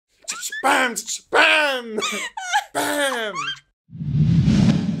Bam! Bam! Bam!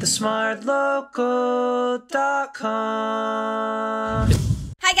 TheSmartLocal.com.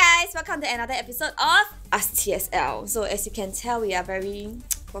 Hi guys, welcome to another episode of Ask TSL. So as you can tell, we are very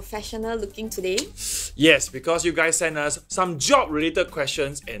professional looking today. Yes, because you guys sent us some job-related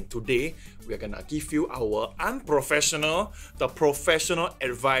questions, and today we're gonna give you our unprofessional, the professional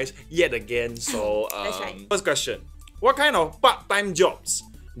advice yet again. So, That's right. First question: what kind of part-time jobs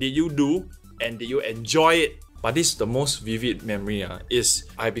did you do, and did you enjoy it? But this is the most vivid memory is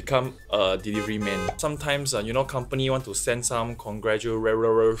I become a delivery man. Sometimes, company want to send some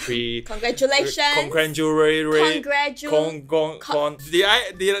congratulatory. Congratulations! Did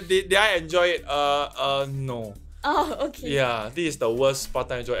I enjoy it? No. Oh, okay. Yeah, this is the worst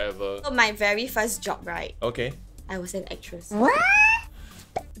part-time job ever. So my very first job, right? Okay. I was an actress.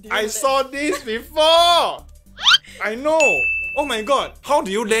 I saw this before! I know! Oh my god, how do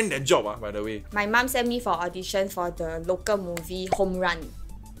you land that job, by the way? My mom sent me for audition for the local movie Home Run.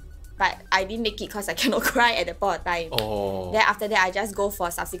 But I didn't make it because I cannot cry at the point of time. Oh. Then after that, I just go for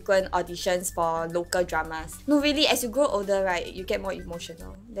subsequent auditions for local dramas. No, really, as you grow older, right, you get more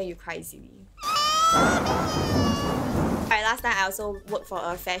emotional. Then you cry easily. Right, last time I also worked for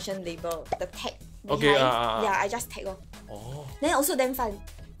a fashion label. The tag behind. Okay, yeah, I just tag off. Oh. Then also damn fun.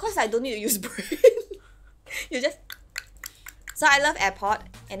 Because I don't need to use brain. You just... So I love airport,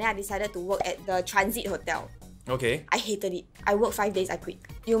 and then I decided to work at the transit hotel. Okay. I hated it. I worked 5 days, I quit.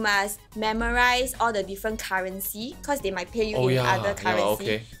 You must memorize all the different currency because they might pay you in other currency.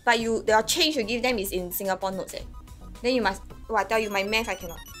 Okay. But your change you give them is in Singapore notes. Then you must, I tell you, my math I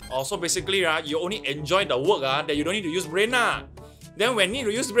cannot. Oh, so basically, you only enjoy the work that you don't need to use brain. Then when you need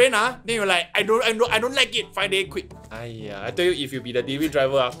to use brain, then you're like, I don't like it. 5 day quit. I tell you, if you be the delivery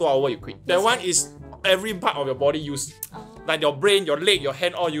driver, 2 hours you quit. That one is every part of your body use. Oh. Like your brain, your leg, your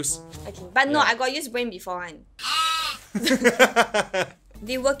hand all use. Okay, but no, I got use brain before one.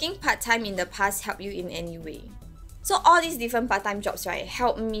 Did working part-time in the past help you in any way? So all these different part-time jobs, right,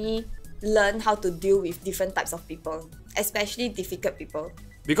 help me learn how to deal with different types of people, especially difficult people.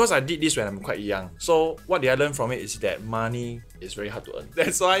 Because I did this when I'm quite young. So what did I learn from it is that money is very hard to earn.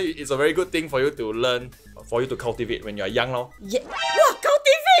 That's why it's a very good thing for you to learn, for you to cultivate when you're young. Yeah. Wow,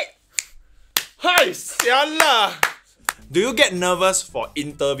 cultivate! Hi, siala! Do you get nervous for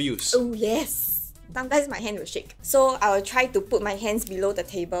interviews? Oh yes. Sometimes my hand will shake. So I will try to put my hands below the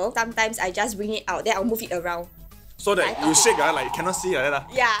table. Sometimes I just bring it out, then I'll move it around. So that you shake, like you cannot see like that.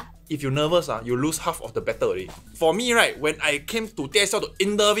 Yeah. If you're nervous, you lose half of the battle already. For me, right, when I came to TSL to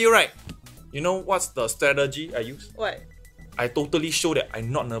interview, right, you know what's the strategy I use? What? I totally show that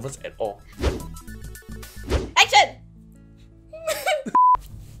I'm not nervous at all. Action!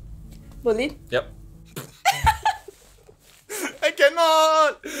 Bolin? Yep. I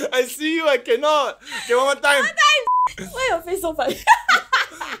cannot! I see you, I cannot! Okay, one more time! Why your face so funny?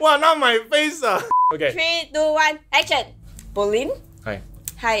 Wow, now my face! Okay. 3, 2, 1, action! Bolin? Hi.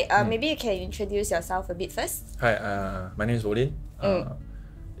 Hi, maybe you can introduce yourself a bit first. Hi, my name is Bolin.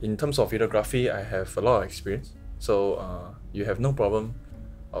 In terms of videography, I have a lot of experience. So you have no problem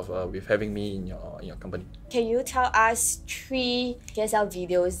with having me in your company. Can you tell us 3 TSL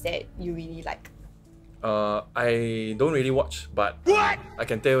videos that you really like? I don't really watch, but I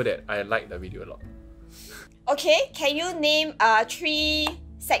can tell you that I like the video a lot. Okay, can you name 3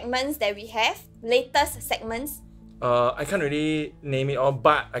 segments that we have? Latest segments? I can't really name it all,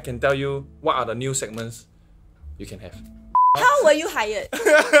 but I can tell you what are the new segments you can have. How were you hired?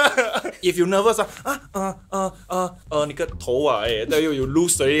 If you're nervous, 你个头I tell you, you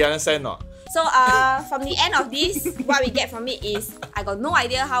lose already, understand not? So from the end of this, what we get from it is I got no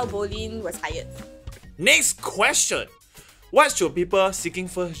idea how Bolin was hired. Next question. What should people seeking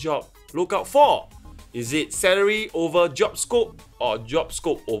first job look out for? Is it salary over job scope or job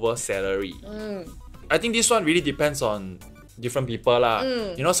scope over salary? I think this one really depends on different people lah.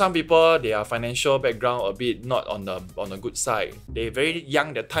 You know, some people, their financial background a bit not on the good side. They very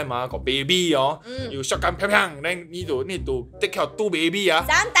young that time got baby you shotgun piang, then need to take care of 2 baby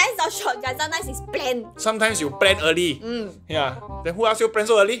Sometimes not shotgun, sometimes it's planned. Sometimes you plan early. Yeah. Then who asked you plan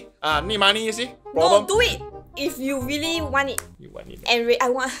so early? Need money, you see? Problem. No, do it if you really want it. You want it. And I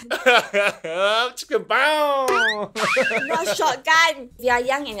want Chicken bow. not shotgun. If you are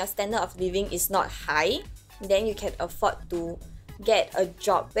young and your standard of living is not high, then you can afford to get a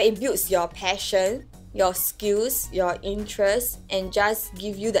job where it builds your passion, your skills, your interests, and just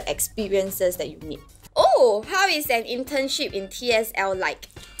give you the experiences that you need. Oh, how is an internship in TSL like?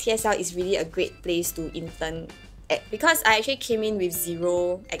 TSL is really a great place to intern at because I actually came in with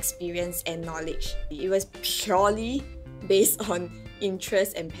 0 experience and knowledge. It was purely based on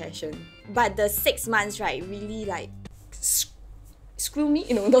interest and passion. But the 6 months, right, really like screw me?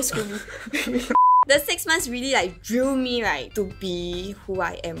 No, not screw me. The 6 months really like drill me, right, to be who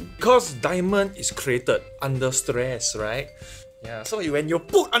I am. Because diamond is created under stress, right? Yeah, so when you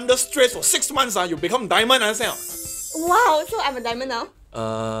put under stress for 6 months, you become diamond, understand? Wow, so I'm a diamond now?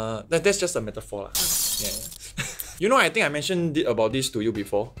 That's just a metaphor. Yeah. You know, I think I mentioned about this to you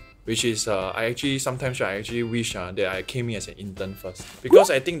before, which is I actually sometimes I actually wish that I came in as an intern first, because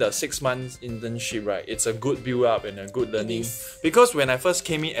I think the 6 months internship, right, it's a good build up and a good learning. Because when I first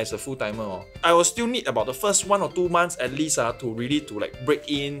came in as a full timer, I will still need about the first 1 or 2 months at least to really to like break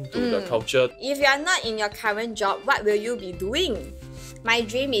into the culture. If you are not in your current job, what will you be doing? My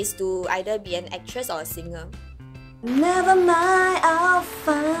dream is to either be an actress or a singer. Never mind, I'll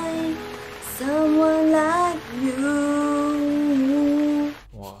find someone like you.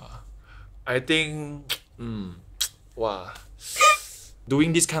 Wow, I think, wow,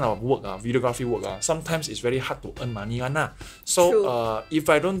 doing this kind of work, videography work, sometimes it's very hard to earn money, So if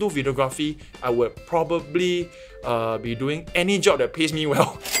I don't do videography, I would probably be doing any job that pays me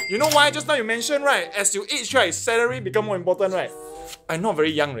well. You know why? Just now you mentioned, right? As you age, right, salary become more important, right? I'm not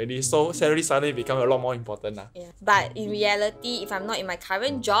very young already, so salary suddenly become a lot more important. Yeah. But in reality, if I'm not in my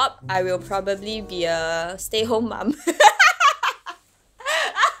current job, I will probably be a stay-home mom.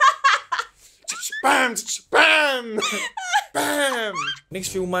 Bam! Bam! Bam! Next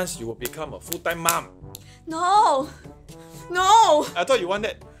few months, you will become a full-time mom. No! No! I thought you want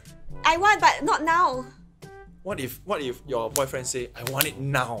that. I want, but not now. What if your boyfriend say, I want it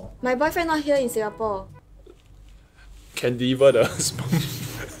now? My boyfriend not here in Singapore. Can deliver the sperm.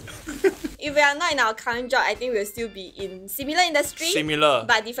 If we are not in our current job, I think we'll still be in similar industry. Similar.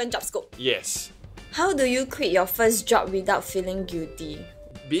 But different job scope. Yes. How do you quit your first job without feeling guilty?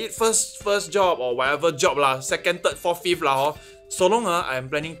 Be it first job or whatever job second, third, fourth, fifth so long I'm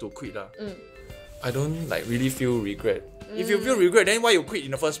planning to quit I don't like really feel regret. If you feel regret, then why you quit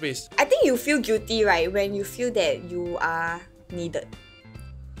in the first place? I think you feel guilty, right, when you feel that you are needed.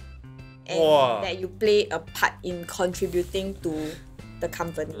 And that you play a part in contributing to the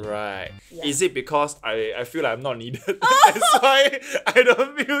company. Right. Yeah. Is it because I feel like I'm not needed? That's why I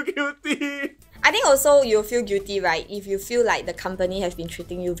don't feel guilty. I think also you'll feel guilty, right, if you feel like the company has been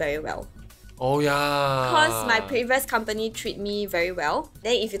treating you very well. Oh yeah. Because my previous company treat me very well.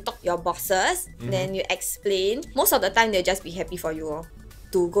 Then if you talk to your bosses, then you explain, most of the time they'll just be happy for you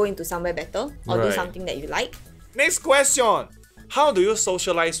to go into somewhere better or do something that you like. Next question. How do you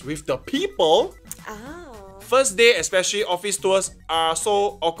socialize with the people? First day, especially office tours, are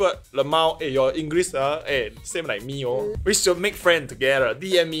so awkward. Lemao, your English, same like me, We should make friends together.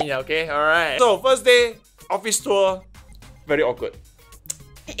 DM me, okay? Alright. So, first day, office tour, very awkward.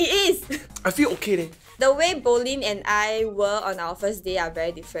 It is. I feel okay. The way Bolin and I were on our first day are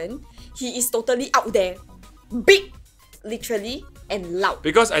very different. He is totally out there. Big, literally, and loud.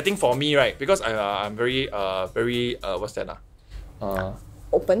 Because I think for me, right, because I'm very, what's that?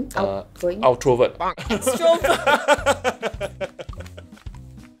 Open, outgoing. Outrovert. Extrovert.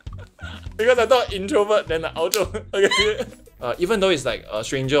 Because I thought introvert, then outro. Okay. Even though it's like a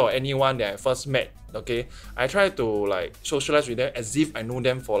stranger or anyone that I first met, okay, I try to like socialize with them as if I know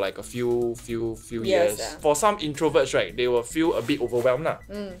them for like a few years. For some introverts, right, they will feel a bit overwhelmed.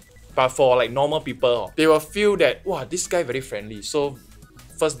 But for like normal people, they will feel that, wow, this guy very friendly. So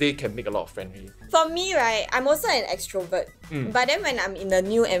first day can make a lot of friends. For me, right, I'm also an extrovert. But then when I'm in a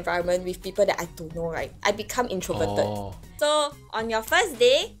new environment with people that I don't know, right, I become introverted. So on your first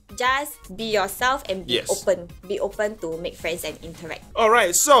day, just be yourself and be open. Be open to make friends and interact.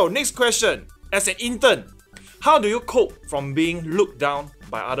 Alright, so next question. As an intern, how do you cope from being looked down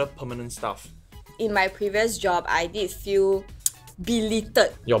by other permanent staff? In my previous job, I did feel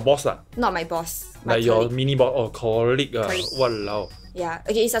belittled. Your boss Not my boss. My like colleague. your mini boss or colleague Walao. Yeah,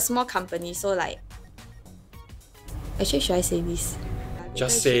 okay, it's a small company, so like... Actually, should I say this?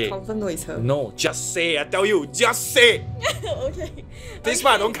 Just say. Confirm know it's her. No, just say. I tell you, just say. Okay. This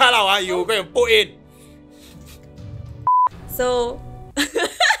part don't cut out. You go and put in. So...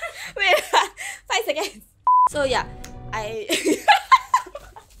 Wait, 5 seconds. So yeah, I...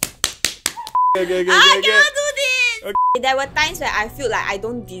 Okay. I cannot do this! Okay. There were times where I feel like I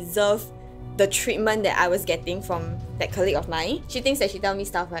don't deserve the treatment that I was getting from that colleague of mine. She thinks that she tell me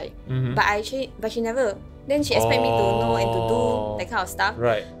stuff, right? But she never. Then she expect me to know and to do that kind of stuff.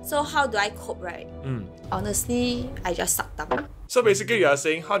 Right. So how do I cope, right? Honestly, I just suck thumb. So basically you are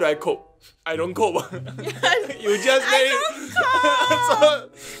saying, how do I cope? I don't cope. You just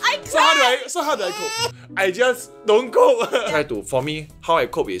So how do I cope? I just don't cope. For me, how I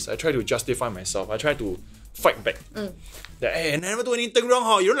cope is I try to justify myself. I try to fight back. That, hey, I never do anything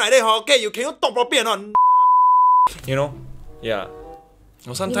wrong, you don't like that, okay, you cannot talk properly or not. You know? Yeah.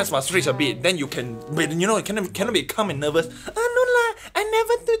 Or sometimes must reach a bit, then you can, you know, you cannot be calm and nervous. Oh, no lah, I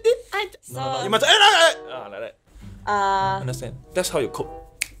never do this. No. You must, like that. Understand? That's how you cope.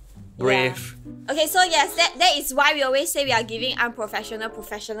 Brave. Yeah. Okay, so yes, that is why we always say we are giving unprofessional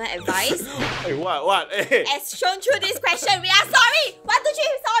professional advice. Hey, what? Hey. As shown through this question, we are sorry. 1, 2, 3,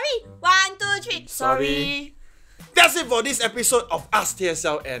 sorry. 1, 2, 3, sorry. That's it for this episode of Ask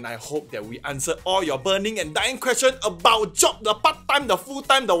TSL, and I hope that we answered all your burning and dying questions about job, the part-time, the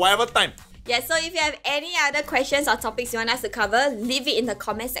full-time, the whatever time. Yeah, so if you have any other questions or topics you want us to cover, leave it in the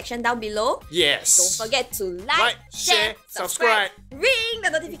comment section down below. Yes. Don't forget to like, share, subscribe, ring the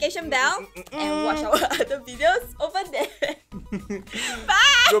notification bell, and watch our other videos over there.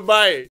 Bye! Goodbye.